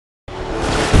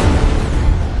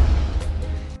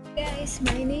guys,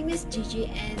 my name is Gigi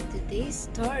and today's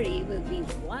story will be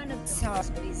one of the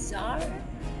most bizarre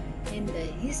in the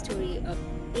history of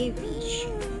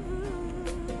aviation.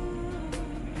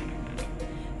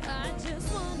 I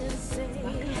just wanna say,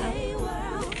 hey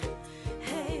world,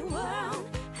 hey world.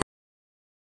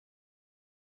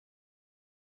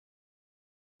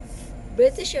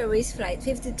 British Airways Flight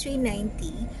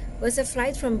 5390 was a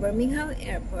flight from Birmingham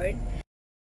Airport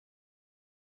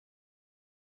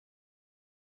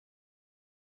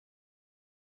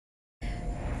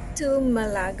to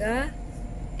Malaga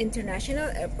International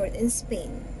Airport in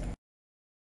Spain.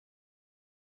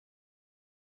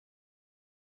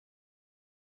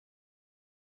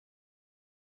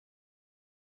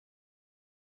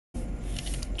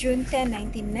 June 10,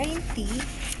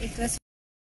 1990, it was a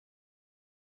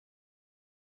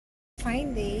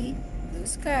fine day, blue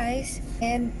skies,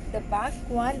 and the Bach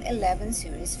 111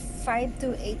 series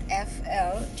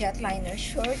 528FL jetliner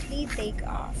shortly take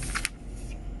off.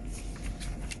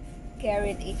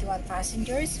 Carried 81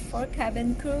 passengers, 4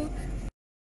 cabin crew,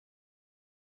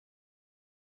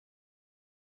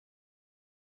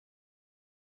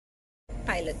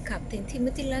 pilot Captain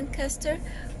Timothy Lancaster,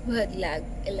 who had lagged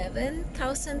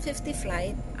 11,050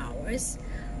 flight hours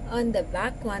on the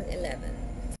Bach 111.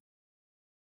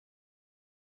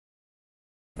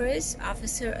 First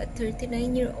officer, a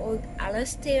 39-year-old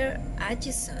Alastair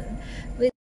Atchison, with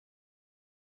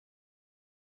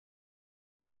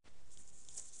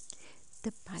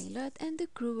The pilot and the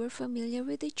crew were familiar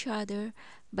with each other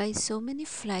by so many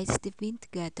flights they've been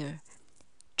together.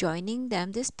 Joining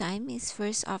them this time is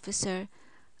First Officer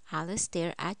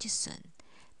Alastair Atchison.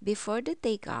 Before the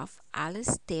takeoff,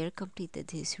 Alastair completed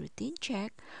his routine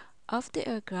check of the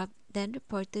aircraft, then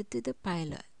reported to the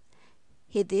pilot.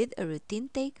 He did a routine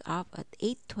takeoff at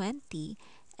 8:20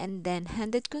 and then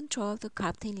handed control to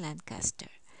Captain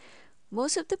Lancaster.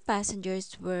 Most of the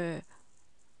passengers were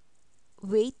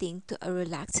waiting to a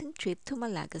relaxing trip to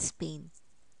Malaga, Spain.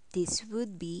 This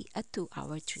would be a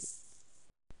 2-hour trip.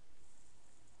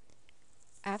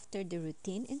 After the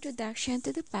routine introduction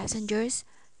to the passengers,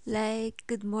 like,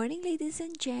 "Good morning, ladies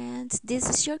and gents, this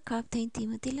is your Captain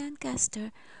Timothy Lancaster.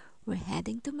 We're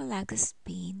heading to Malaga,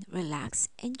 Spain. Relax,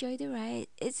 enjoy the ride.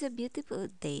 It's a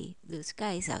beautiful day, blue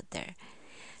skies out there."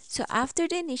 So after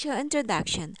the initial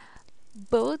introduction,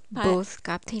 both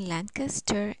Captain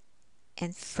Lancaster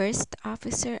and First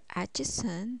Officer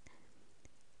Atchison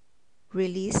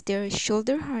released their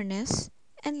shoulder harness,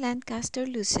 and Lancaster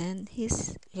loosened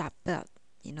his lap belt,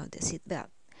 the seat belt.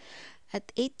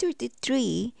 At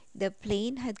 8:33, the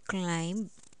plane had climbed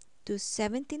to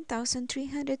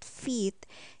 17,300 feet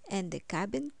and the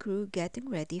cabin crew getting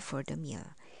ready for the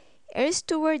meal. Air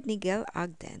Steward Nigel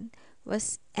Ogden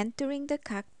was entering the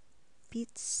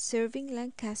cockpit serving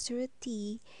Lancaster a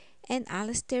tea and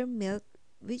Alastair milk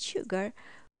with sugar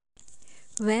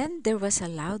when there was a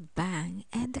loud bang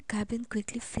and the cabin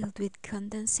quickly filled with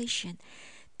condensation.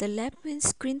 The left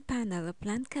windscreen panel of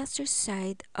Lancaster's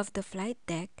side of the flight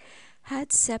deck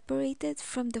had separated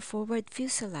from the forward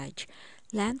fuselage.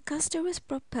 Lancaster was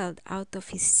propelled out of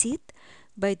his seat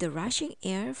by the rushing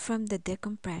air from the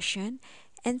decompression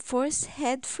and forced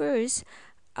headfirst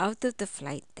out of the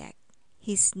flight deck.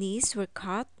 His knees were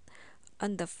caught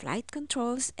on the flight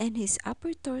controls and his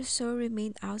upper torso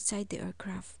remained outside the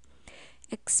aircraft,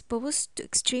 exposed to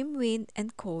extreme wind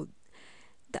and cold.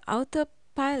 The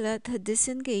autopilot had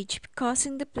disengaged,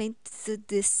 causing the plane to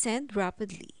descend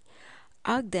rapidly.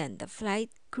 Ogden, the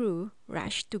flight crew,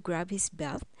 rushed to grab his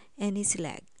belt and his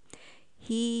leg.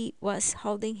 He was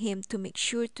holding him to make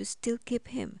sure to still keep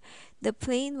him. The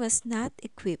plane was not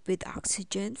equipped with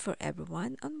oxygen for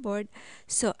everyone on board,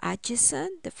 so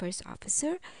Atchison, the first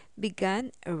officer,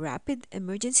 began a rapid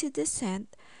emergency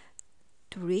descent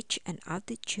to reach an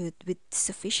altitude with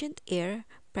sufficient air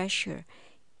pressure.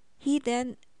 He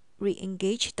then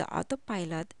re-engaged the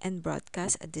autopilot and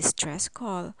broadcast a distress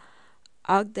call.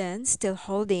 Ogden, still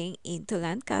holding into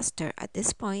Lancaster at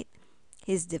this point,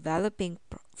 he's developing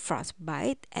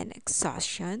frostbite and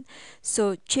exhaustion,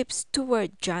 so Chief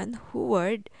Steward John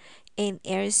Howard and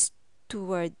Air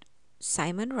Steward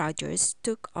Simon Rogers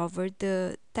took over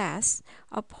the task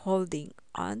of holding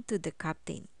on to the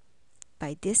captain.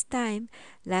 By this time,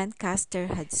 Lancaster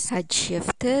had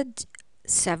shifted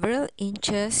several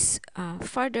inches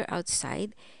farther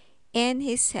outside, and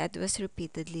his head was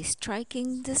repeatedly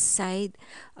striking the side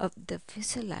of the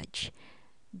fuselage.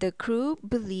 The crew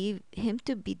believed him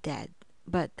to be dead,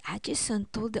 but Atchison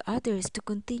told the others to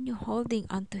continue holding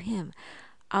onto him,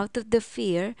 out of the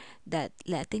fear that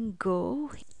letting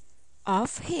go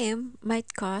of him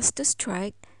might cause to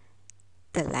strike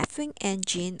the left wing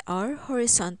engine or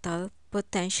horizontal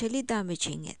potentially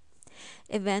damaging it.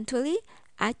 Eventually,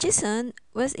 Atchison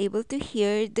was able to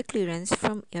hear the clearance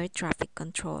from air traffic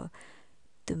control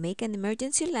to make an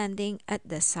emergency landing at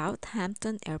the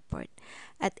Southampton airport.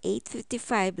 At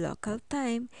 8:55 local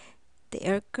time, the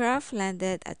aircraft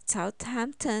landed at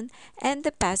Southampton and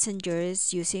the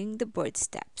passengers using the board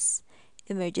steps.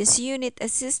 Emergency unit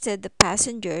assisted the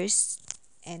passengers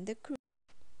and the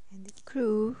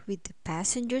crew with the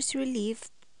passengers' relief,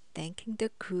 thanking the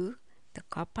crew, the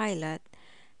co-pilot,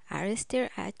 Alistair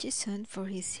Atchison for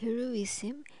his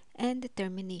heroism and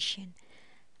determination.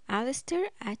 Alistair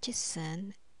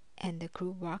Atchison and the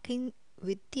crew walking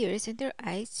with tears in their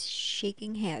eyes,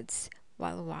 shaking heads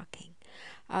while walking.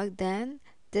 Ogden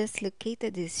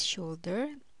dislocated his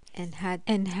shoulder and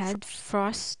had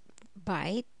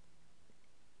frostbite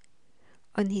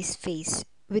on his face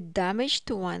with damage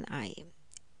to one eye.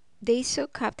 They saw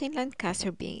Captain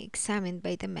Lancaster being examined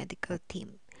by the medical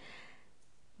team.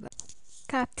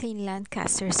 Captain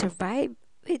Lancaster survived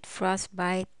with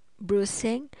frostbite,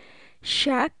 bruising,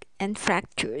 shock, and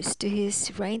fractures to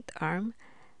his right arm,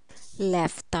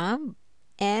 left thumb,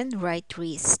 and right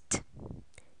wrist.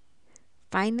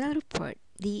 Final report: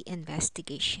 the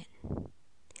investigation.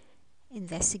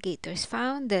 Investigators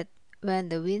found that when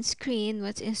the windscreen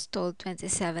was installed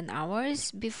 27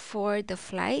 hours before the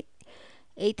flight,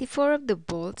 84 of the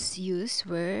bolts used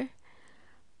were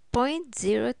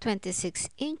 0.026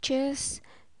 inches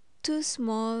too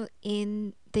small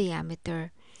in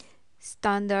diameter.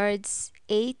 Standards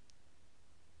 8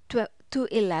 to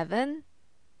 11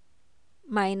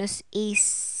 minus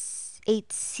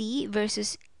 8C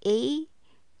versus A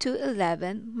to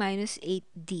 11 minus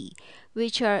 8D,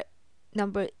 which are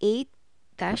number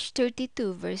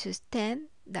 8-32 versus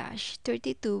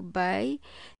 10-32 by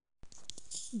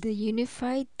the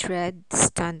Unified Thread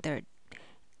Standard,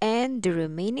 and the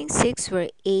remaining 6 were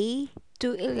A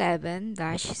to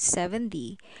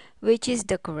 11-7D, which is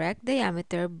the correct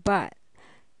diameter but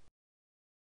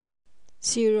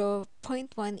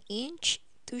 0.1 inch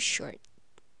too short.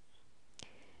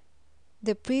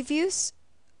 The previous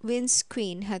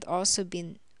windscreen had also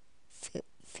been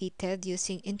fitted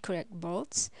using incorrect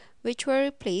bolts, which were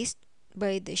replaced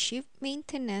by the ship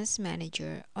maintenance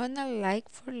manager on a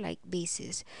like-for-like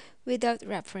basis without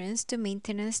reference to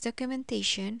maintenance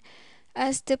documentation,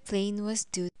 as the plane was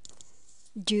due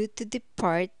to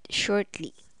depart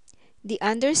shortly. The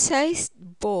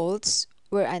undersized bolts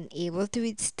were unable to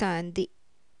withstand the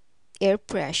air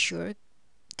pressure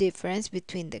difference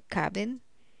between the cabin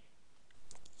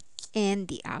and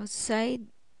the outside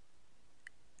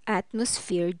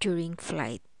atmosphere during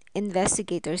flight.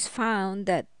 Investigators found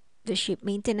that the ship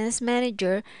maintenance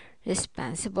manager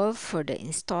responsible for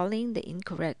installing the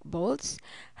incorrect bolts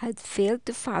had failed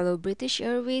to follow British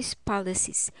Airways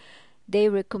policies. They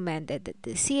recommended that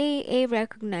the CAA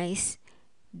recognize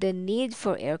the need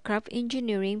for aircraft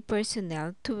engineering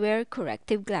personnel to wear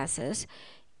corrective glasses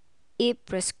if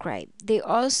prescribed. They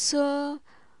also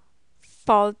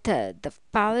faulted the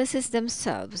policies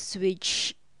themselves,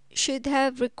 which should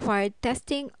have required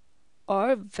testing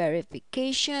or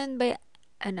verification by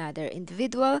another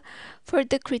individual for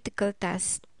the critical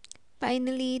test.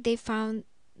 Finally, they found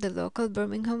the local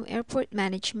Birmingham airport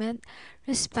management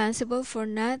responsible for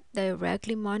not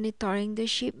directly monitoring the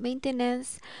ship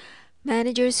maintenance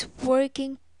manager's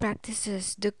working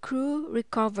practices. The crew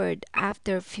recovered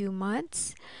after a few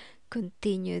months,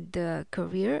 continued the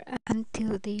career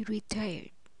until they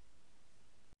retired.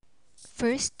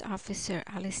 First Officer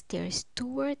Alistair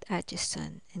Stewart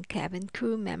Atchison and cabin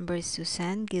crew members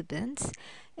Susan Gibbons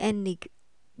and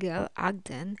Nigel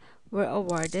Ogden were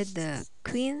awarded the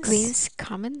Queen's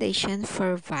Commendation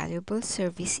for valuable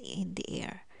service in the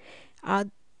air.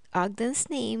 Ogden's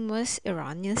name was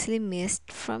erroneously missed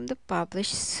from the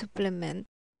published supplement.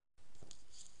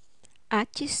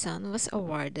 Atchison was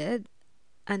awarded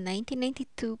a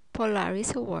 1992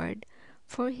 Polaris Award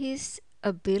for his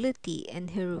ability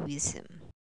and heroism.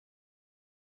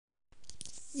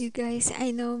 You guys,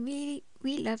 I know we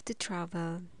love to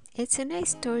travel. It's a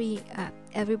nice story.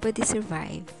 Everybody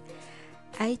survived.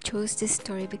 I chose this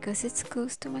story because it's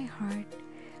close to my heart.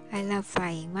 I love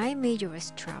flying. My major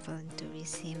was travel and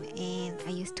tourism, and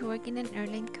I used to work in an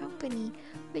airline company,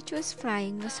 which was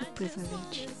flying was a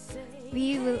privilege.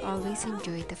 We will always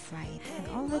enjoy the flight, and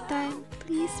all the time,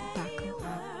 please buckle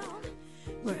up.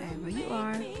 Wherever you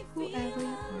are, whoever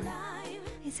you are,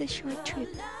 it's a short trip.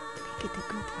 Make it a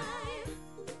good one.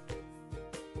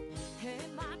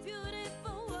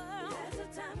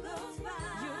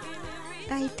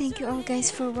 I thank you all guys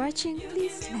for watching.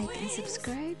 Please like and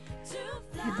subscribe.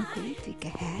 Have a great week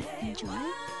ahead. Enjoy.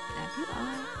 Love you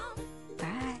all.